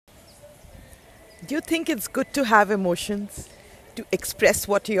Do you think it's good to have emotions, to express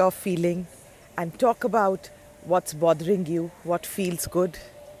what you're feeling, and talk about what's bothering you, what feels good?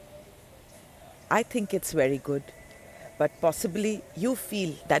 I think it's very good, but possibly you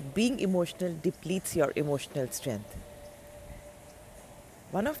feel that being emotional depletes your emotional strength.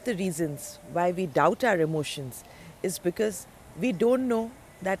 One of the reasons why we doubt our emotions is because we don't know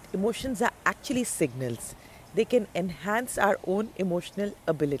that emotions are actually signals. They can enhance our own emotional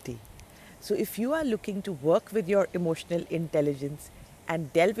ability. So, if you are looking to work with your emotional intelligence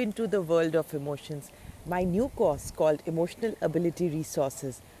and delve into the world of emotions, my new course called Emotional Ability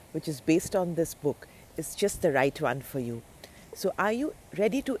Resources, which is based on this book, is just the right one for you. So, are you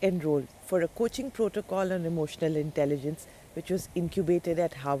ready to enroll for a coaching protocol on emotional intelligence which was incubated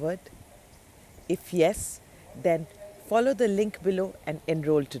at Harvard? If yes, then follow the link below and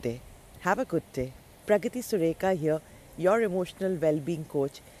enroll today. Have a good day. Pragati Sureka here, your emotional well being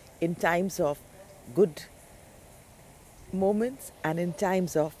coach in times of good moments and in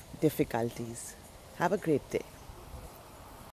times of difficulties. Have a great day.